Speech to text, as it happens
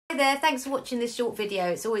Hi there, thanks for watching this short video.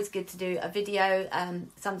 It's always good to do a video.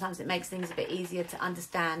 Sometimes it makes things a bit easier to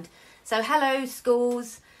understand. So hello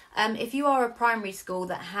schools. If you are a primary school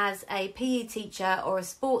that has a PE teacher or a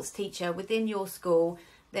sports teacher within your school,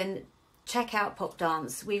 then check out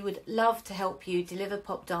Popdance. We would love to help you deliver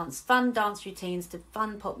pop dance, fun dance routines to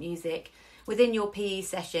fun pop music within your PE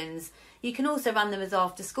sessions. You can also run them as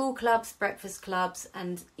after school clubs, breakfast clubs,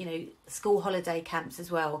 and school holiday camps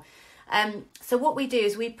as well. So what we do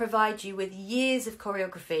is we provide you with years of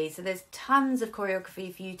choreography. So there's tons of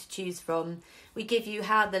choreography for you to choose from. We give you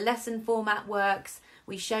how the lesson format works.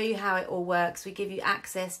 We show you how it all works. We give you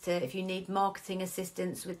access to, if you need marketing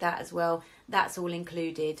assistance with that as well, that's all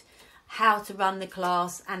included. How to run the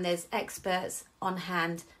class, and there's experts on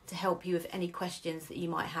hand to help you with any questions that you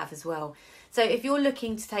might have as well. So if you're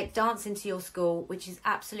looking to take dance into your school, which is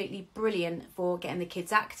absolutely brilliant for getting the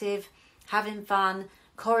kids active, having fun,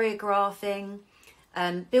 choreographing,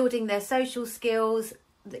 building their social skills,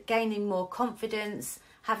 gaining more confidence,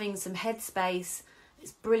 having some headspace.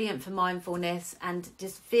 It's brilliant for mindfulness and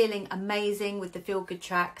just feeling amazing with the feel-good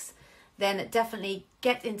tracks. Then definitely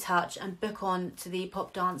get in touch and book on to the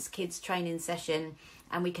Pop Dance Kids training session,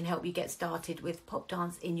 and we can help you get started with pop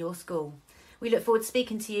dance in your school. We look forward to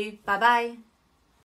speaking to you. Bye bye.